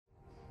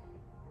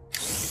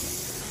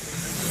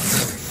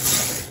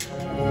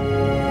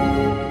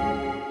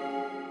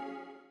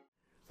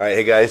All right,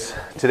 hey guys,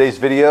 today's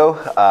video,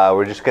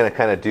 we're just gonna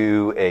kind of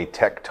do a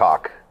tech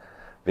talk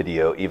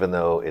video, even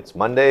though it's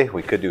Monday.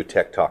 We could do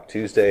Tech Talk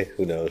Tuesday,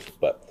 who knows,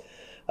 but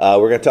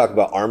we're gonna talk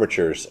about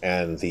armatures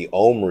and the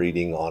ohm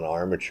reading on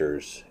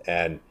armatures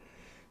and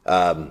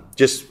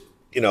just,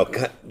 you know,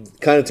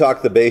 kind of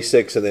talk the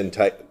basics and then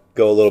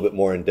go a little bit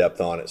more in depth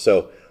on it.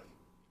 So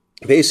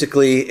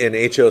basically in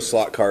HO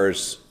slot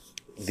cars,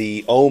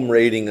 the ohm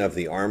rating of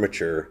the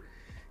armature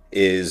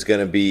is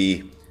gonna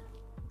be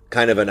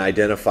kind of an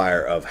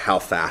identifier of how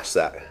fast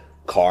that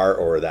car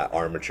or that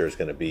armature is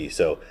going to be.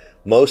 So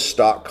most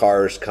stock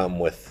cars come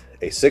with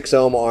a 6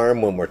 ohm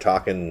arm when we're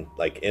talking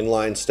like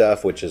inline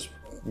stuff, which is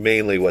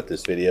mainly what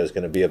this video is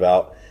going to be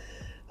about.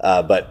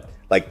 But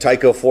like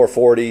Tyco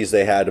 440s,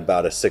 they had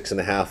about a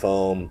 6.5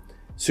 ohm.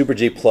 Super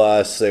G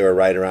Plus, they were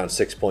right around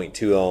 6.2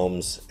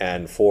 ohms.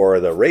 And for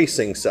the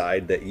racing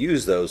side that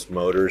use those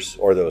motors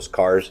or those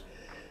cars,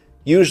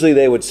 usually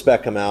they would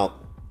spec them out.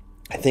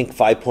 I think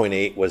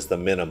 5.8 was the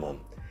minimum.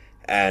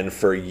 And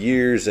for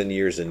years and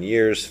years and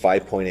years,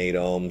 5.8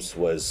 ohms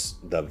was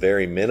the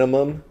very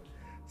minimum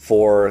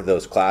for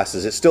those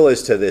classes. It still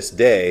is to this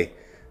day,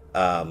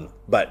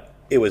 but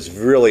it was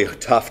really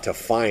tough to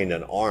find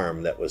an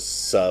arm that was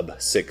sub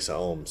 6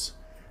 ohms.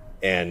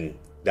 And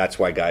that's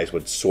why guys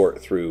would sort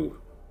through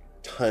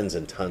tons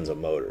and tons of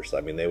motors.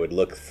 I mean, they would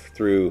look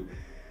through,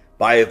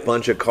 buy a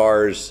bunch of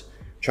cars,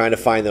 trying to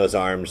find those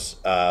arms.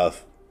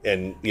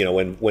 And you know,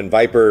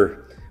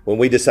 when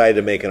we decided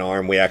to make an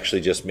arm, we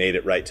actually just made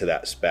it right to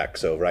that spec,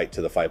 so right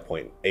to the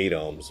 5.8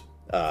 ohms,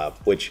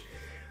 which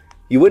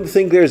you wouldn't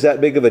think there's that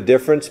big of a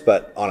difference,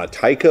 but on a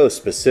Tyco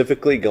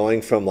specifically,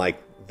 going from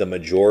like the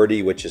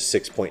majority, which is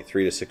 6.3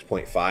 to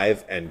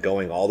 6.5, and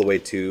going all the way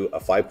to a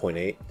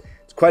 5.8,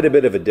 it's quite a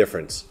bit of a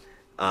difference.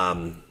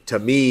 To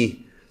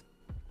me,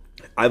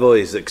 I've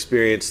always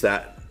experienced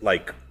that,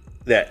 like,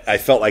 that I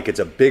felt like it's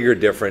a bigger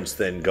difference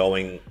than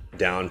going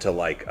down to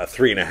like a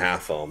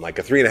 3.5 ohm. Like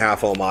a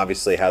 3.5 ohm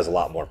obviously has a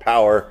lot more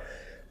power,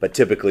 but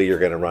typically you're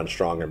going to run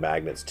stronger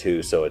magnets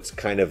too. So it's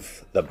kind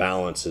of, the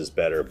balance is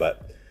better,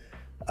 but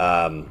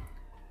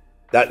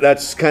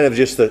that's kind of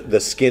just the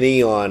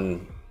skinny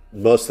on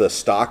most of the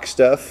stock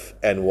stuff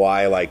and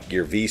why like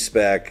your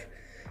V-Spec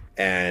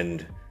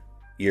and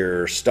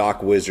your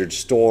stock Wizard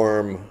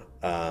Storm,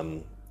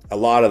 a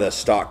lot of the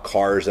stock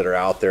cars that are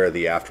out there,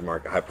 the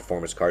aftermarket high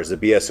performance cars, the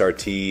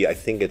BSRT, I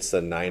think it's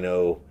the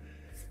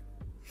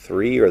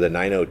 903 or the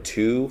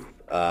 902,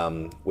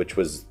 which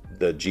was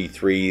the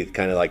G3,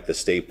 kind of like the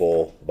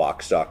staple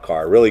box stock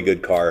car. Really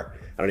good car.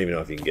 I don't even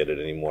know if you can get it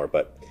anymore,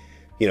 but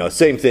you know,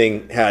 same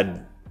thing,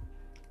 had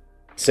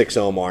 6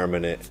 ohm arm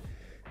in it.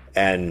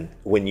 And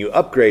when you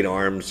upgrade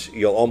arms,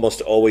 you'll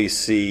almost always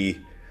see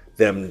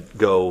them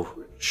go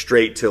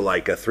straight to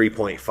like a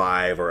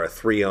 3.5 or a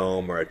 3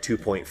 ohm or a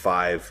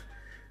 2.5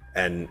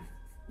 and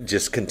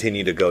just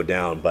continue to go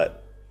down.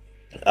 But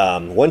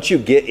once you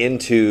get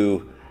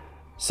into,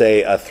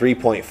 say, a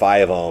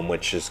 3.5 ohm,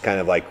 which is kind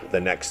of like the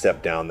next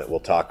step down that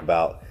we'll talk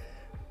about,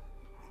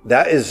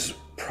 that is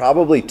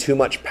probably too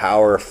much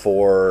power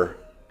for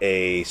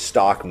a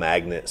stock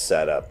magnet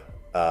setup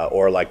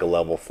or like a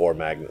level 4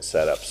 magnet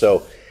setup.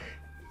 So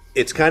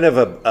it's kind of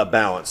a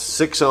balance,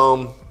 6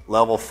 ohm,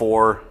 level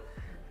 4,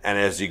 and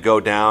as you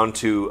go down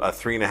to a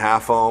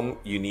 3.5 ohm,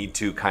 you need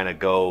to kind of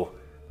go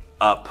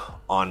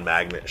up on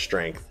magnet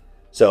strength.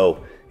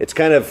 So it's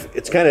kind of,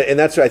 and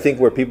that's I think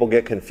where people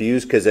get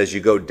confused, because as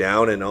you go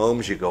down in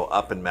ohms, you go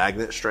up in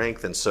magnet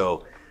strength, and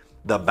so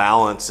the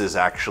balance is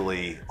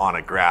actually on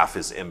a graph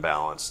is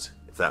imbalanced,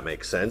 if that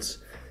makes sense.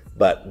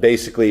 But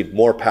basically,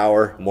 more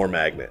power, more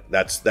magnet.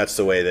 That's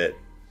the way that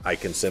I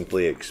can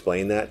simply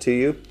explain that to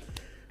you.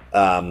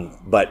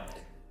 But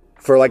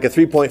for like a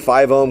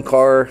 3.5 ohm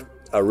car,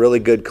 a really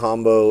good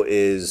combo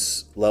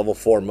is level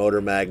 4 motor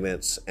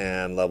magnets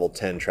and level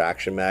 10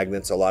 traction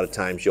magnets. A lot of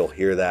times you'll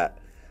hear that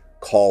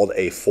called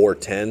a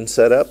 410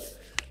 setup,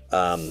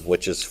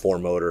 which is 4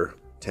 motor,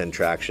 10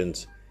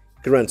 tractions.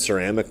 You could run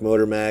ceramic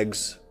motor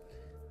mags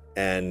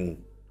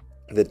and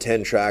the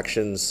 10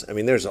 tractions. I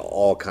mean, there's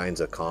all kinds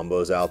of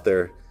combos out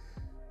there,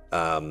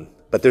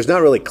 but there's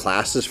not really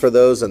classes for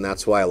those, and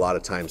that's why a lot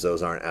of times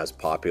those aren't as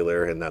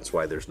popular, and that's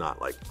why there's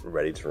not like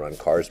ready to run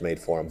cars made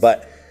for them.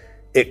 But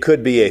it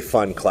could be a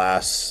fun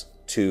class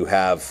to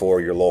have for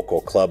your local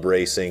club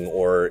racing,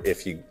 or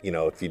if you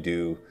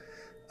do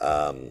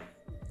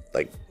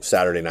like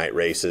Saturday night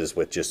races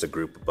with just a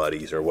group of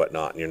buddies or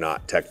whatnot, and you're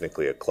not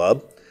technically a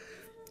club.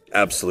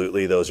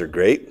 Absolutely, those are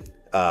great.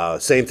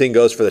 Same thing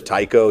goes for the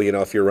Tyco. You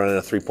know, if you're running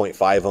a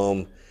 3.5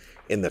 ohm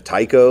in the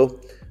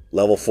Tyco,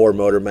 level 4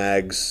 motor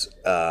mags,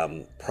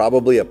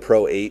 probably a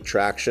Pro 8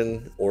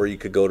 traction, or you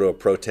could go to a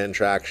Pro 10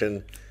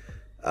 traction.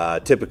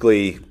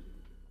 Typically,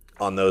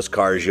 on those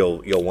cars,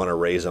 you'll want to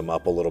raise them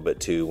up a little bit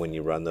too when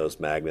you run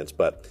those magnets.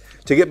 But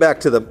to get back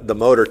to the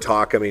motor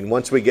talk, I mean,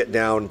 once we get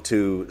down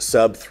to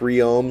sub 3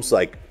 ohms,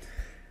 like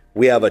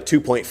we have a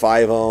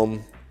 2.5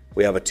 ohm,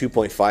 we have a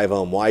 2.5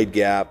 ohm wide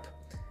gap,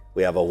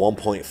 we have a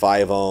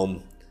 1.5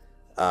 ohm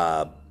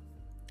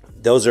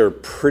those are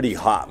pretty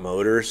hot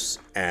motors,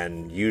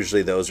 and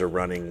usually those are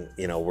running,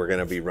 you know, we're going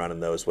to be running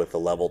those with a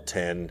level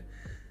 10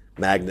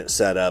 magnet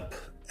setup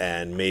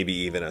and maybe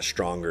even a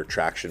stronger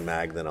traction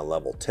mag than a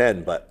level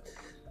 10. But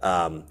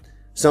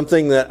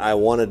something that I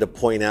wanted to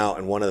point out,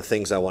 and one of the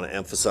things I want to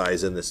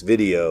emphasize in this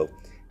video,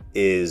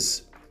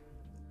 is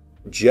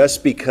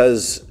just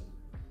because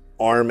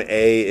arm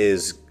A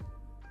is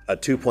a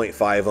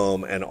 2.5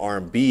 ohm and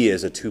arm B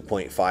is a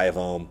 2.5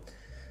 ohm,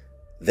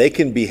 they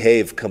can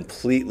behave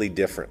completely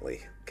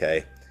differently,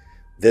 okay?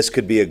 This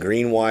could be a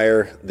green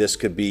wire, this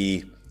could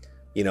be,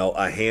 you know,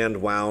 a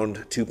hand wound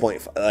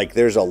 2.5, like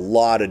there's a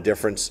lot of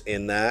difference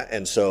in that.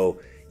 And so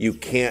you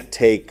can't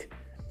take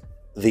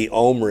the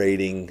ohm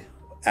rating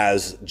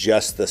as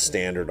just the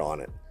standard on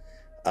it,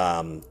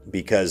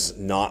 because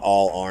not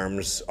all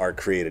arms are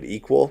created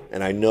equal.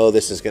 And I know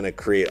this is going to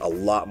create a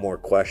lot more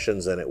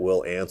questions than it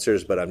will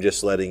answers, but I'm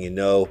just letting you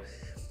know,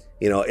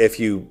 if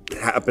you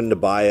happen to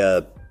buy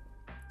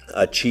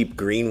a cheap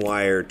green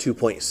wire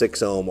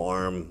 2.6 ohm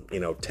arm,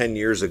 10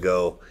 years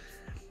ago,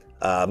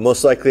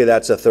 most likely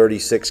that's a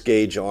 36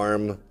 gauge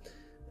arm.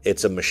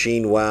 It's a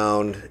machine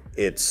wound,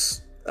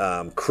 it's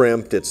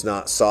crimped, it's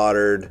not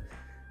soldered,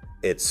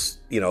 it's,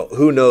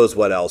 who knows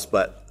what else.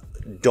 But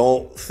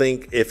don't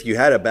think, if you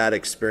had a bad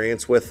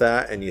experience with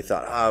that and you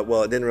thought,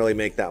 well, it didn't really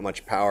make that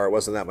much power, it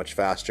wasn't that much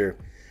faster,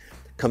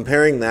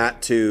 comparing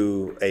that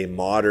to a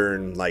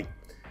modern like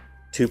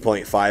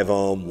 2.5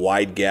 ohm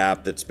wide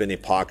gap that's been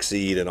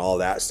epoxied and all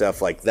that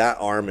stuff, like that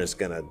arm is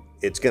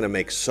it's gonna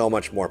make so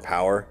much more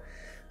power.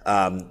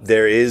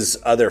 There is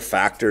other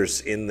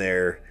factors in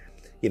there,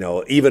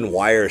 even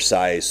wire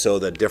size. So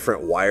the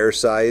different wire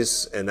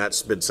size, and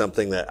that's been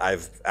something that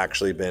I've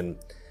actually been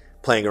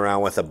playing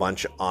around with a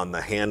bunch on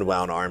the hand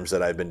wound arms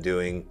that I've been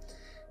doing,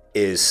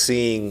 is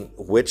seeing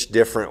which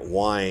different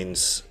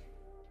winds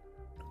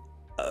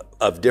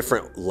of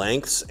different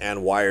lengths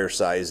and wire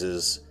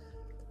sizes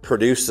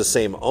produce the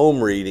same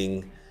ohm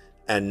reading.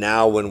 And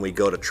now when we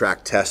go to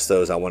track test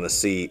those, I want to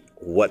see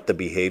what the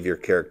behavior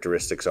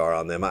characteristics are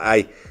on them.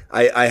 I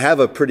have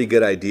a pretty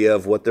good idea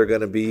of what they're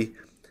going to be,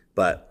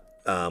 but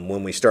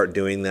when we start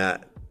doing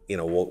that,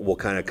 we'll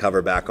kind of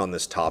cover back on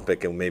this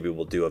topic, and maybe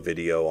we'll do a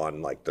video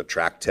on like the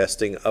track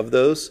testing of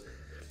those.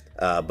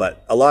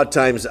 But a lot of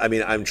times,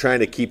 I'm trying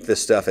to keep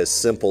this stuff as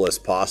simple as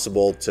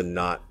possible to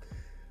not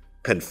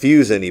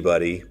confuse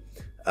anybody.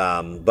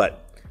 But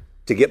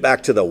to get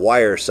back to the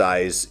wire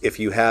size, if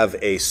you have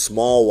a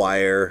small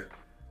wire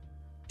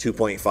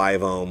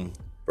 2.5 ohm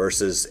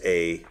versus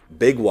a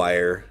big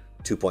wire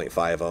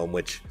 2.5 ohm,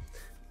 which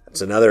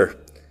that's another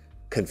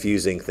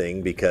confusing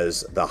thing,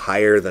 because the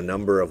higher the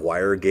number of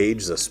wire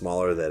gauge, the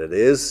smaller that it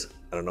is.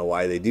 I don't know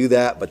why they do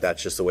that, but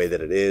that's just the way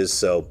that it is.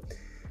 So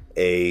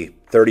a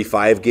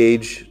 35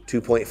 gauge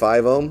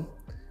 2.5 ohm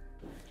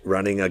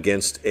running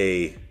against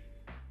a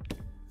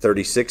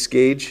 36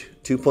 gauge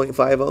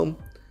 2.5 ohm,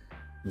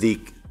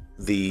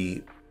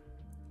 the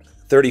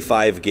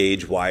 35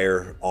 gauge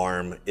wire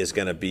arm is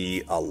going to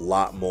be a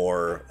lot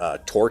more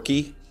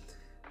torquey,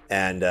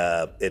 and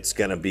it's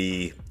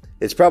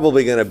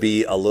probably going to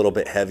be a little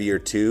bit heavier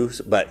too,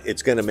 but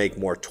it's going to make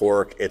more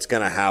torque. It's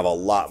going to have a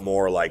lot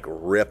more like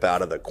rip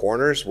out of the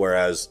corners,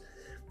 whereas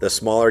the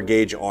smaller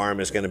gauge arm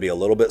is going to be a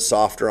little bit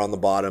softer on the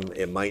bottom.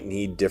 It might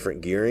need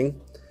different gearing,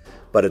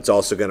 but it's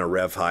also going to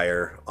rev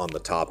higher on the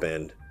top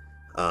end.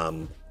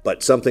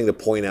 But something to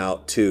point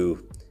out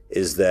too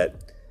is that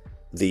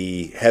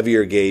the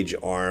heavier gauge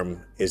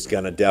arm is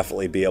going to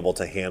definitely be able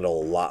to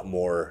handle a lot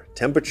more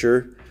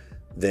temperature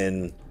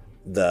than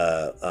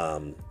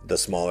the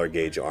smaller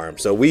gauge arm.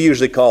 So we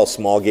usually call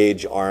small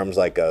gauge arms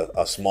like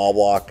a small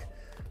block,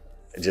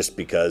 just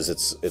because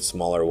it's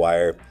smaller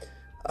wire.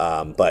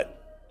 But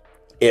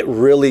it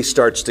really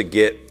starts to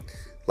get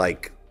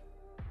like,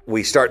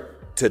 we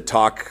start to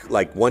talk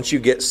like, once you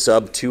get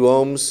sub 2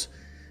 ohms,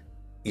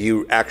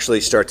 you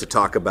actually start to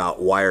talk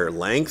about wire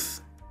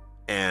length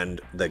and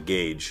the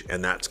gauge.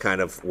 And that's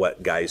kind of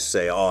what guys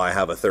say, oh, I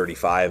have a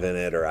 35 in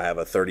it, or I have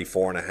a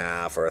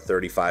 34.5 or a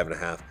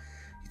 35.5.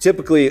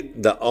 Typically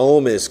the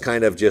ohm is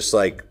kind of just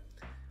like,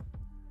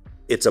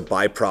 it's a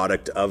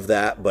byproduct of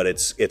that, but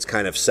it's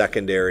kind of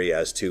secondary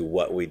as to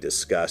what we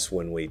discuss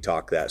when we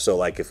talk that. So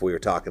like if we were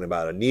talking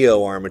about a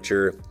neo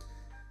armature,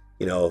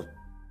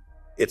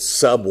 it's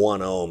sub 1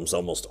 ohms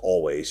almost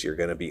always. You're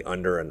going to be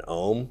under an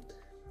ohm.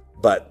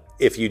 But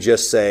if you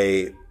just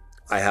say,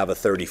 I have a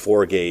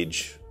 34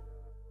 gauge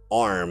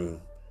arm,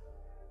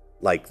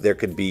 like there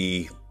could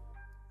be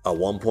a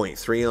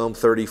 1.3 ohm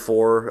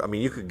 34.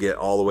 You could get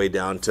all the way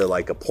down to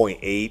like a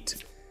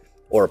 0.8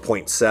 or a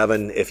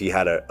 0.7 if you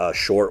had a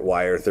short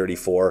wire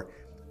 34.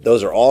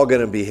 Those are all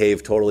going to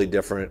behave totally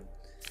different.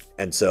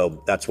 And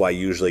so that's why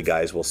usually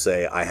guys will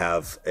say, I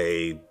have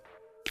a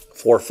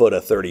 4 foot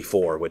of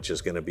 34, which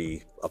is going to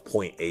be a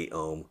 0.8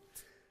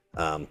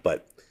 ohm.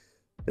 But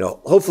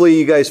hopefully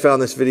you guys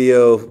found this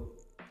video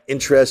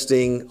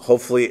interesting.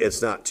 Hopefully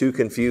it's not too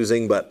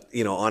confusing, but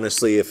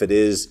honestly, if it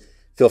is,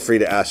 feel free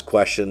to ask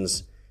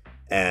questions,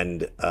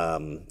 and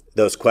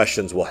those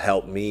questions will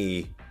help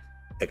me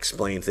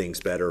explain things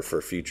better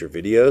for future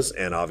videos,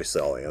 and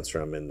obviously I'll answer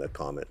them in the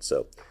comments.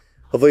 So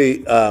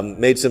hopefully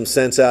made some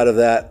sense out of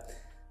that.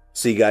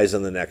 See you guys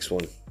on the next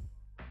one.